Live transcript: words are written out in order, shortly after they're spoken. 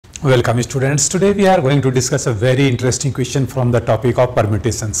Welcome students. Today we are going to discuss a very interesting question from the topic of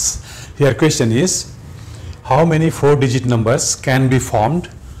permutations. Here question is, how many 4-digit numbers can be formed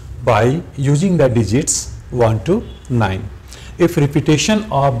by using the digits 1 to 9 if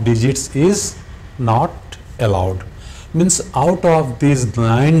repetition of digits is not allowed? Means out of these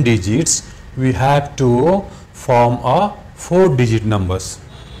 9 digits we have to form a 4-digit numbers.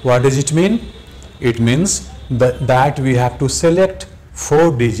 What does it mean? It means that we have to select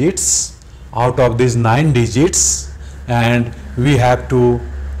 4 digits out of these 9 digits and we have to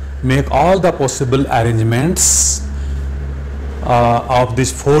make all the possible arrangements of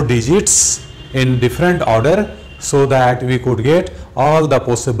these 4 digits in different order so that we could get all the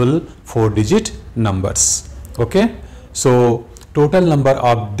possible 4-digit numbers. Okay, so total number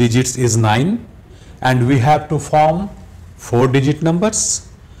of digits is 9 and we have to form 4-digit numbers,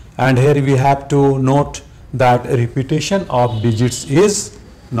 and here we have to note that repetition of digits is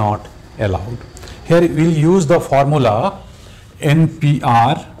not allowed. Here we will use the formula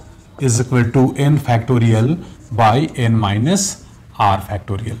NPR is equal to n factorial by n minus r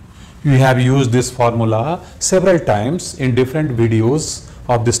factorial. We have used this formula several times in different videos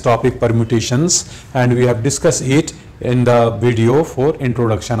of this topic permutations, and we have discussed it in the video for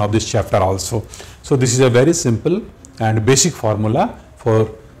introduction of this chapter also. So this is a very simple and basic formula for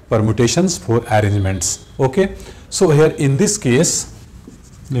permutations for arrangements. Okay, so here in this case,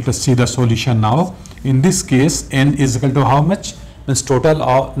 let us see the solution now. In this case, n is equal to how much? Means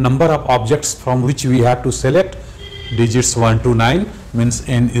total number of objects from which we have to select digits 1 to 9, means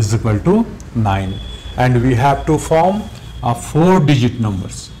n is equal to 9, and we have to form a 4-digit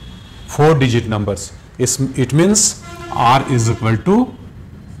numbers. 4-digit numbers. It means r is equal to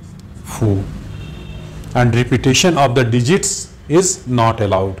 4, and repetition of the digits is not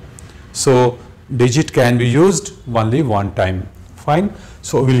allowed. So digit can be used only one time. Fine.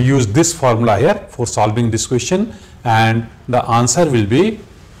 So we will use this formula here for solving this question, and the answer will be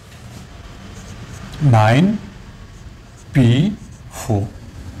 9p4.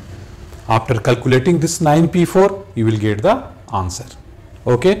 After calculating this 9p4, you will get the answer.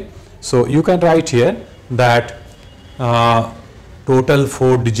 Okay. So you can write here that total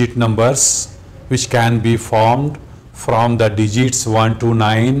 4-digit numbers which can be formed from the digits 1 to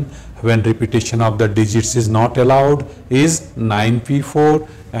 9 when repetition of the digits is not allowed is 9p4,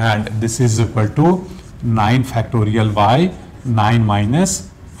 and this is equal to 9 factorial by 9 minus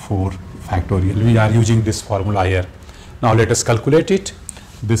 4 factorial. We are using this formula here. Now let us calculate it.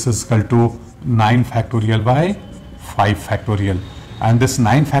 This is equal to 9 factorial by 5 factorial, and this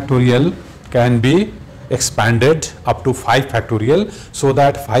 9 factorial can be expanded up to 5 factorial so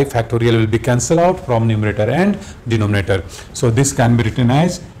that 5 factorial will be cancelled out from numerator and denominator. So this can be written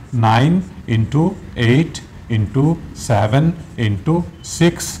as 9 into 8 into 7 into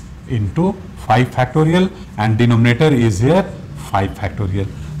 6 into 5 factorial, and denominator is here 5 factorial.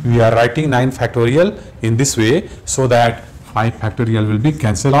 We are writing 9 factorial in this way so that 5 factorial will be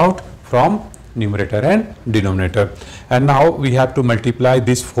cancelled out from numerator and denominator. And now we have to multiply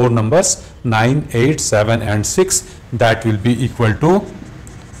these 4 numbers 9, 8, 7 and 6, that will be equal to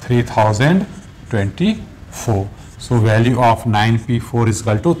 3024. So value of 9p4 is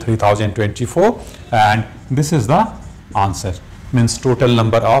equal to 3024, and this is the answer. Means total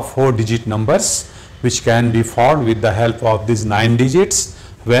number of 4-digit numbers which can be formed with the help of these 9 digits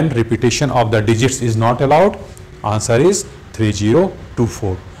when repetition of the digits is not allowed. Answer is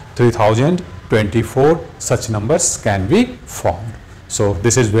 3024. 3024 such numbers can be formed. So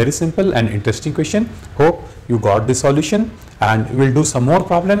this is very simple and interesting question. Hope you got the solution, and we will do some more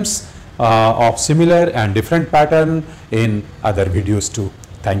problems of similar and different pattern in other videos too.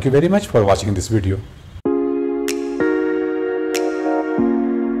 Thank you very much for watching this video.